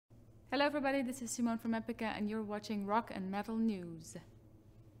Hello everybody, this is Simone from Epica and you're watching Rock and Metal News.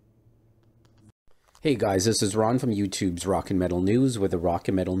 Hey guys, this is Ron from YouTube's Rock and Metal News with a Rock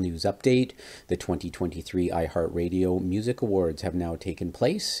and Metal News update. The 2023 iHeartRadio Music Awards have now taken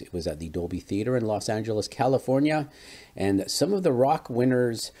place. It was at the Dolby Theatre in Los Angeles, California, and some of the rock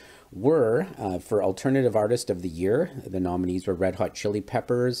winners were, for Alternative Artist of the Year, the nominees were Red Hot Chili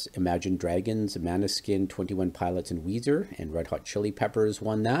Peppers, Imagine Dragons, Måneskin, 21 Pilots, and Weezer, and Red Hot Chili Peppers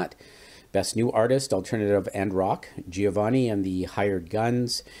won that. Best New Artist, Alternative and Rock, Giovannie and the Hired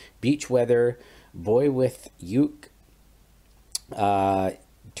Guns, Beach Weather, BoyWithUke,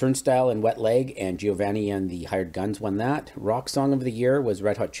 Turnstile and Wet Leg, and Giovannie and the Hired Guns won that. Rock Song of the Year was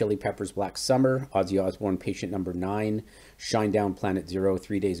Red Hot Chili Peppers' Black Summer, Ozzy Osbourne Patient Number 9, Shinedown Planet Zero,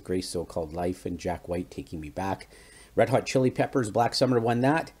 3 Days Grace So-Called Life, and Jack White Taking Me Back. Red Hot Chili Peppers' Black Summer won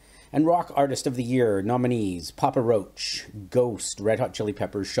that. And Rock Artist of the Year nominees, Papa Roach, Ghost, Red Hot Chili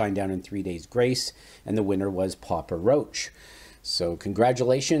Peppers, Shinedown, and 3 Days Grace, and the winner was Papa Roach. So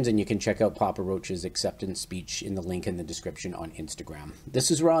congratulations, and you can check out Papa Roach's acceptance speech in the link in the description on Instagram.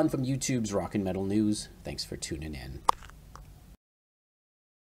 This is Ron from YouTube's Rock and Metal News. Thanks for tuning in.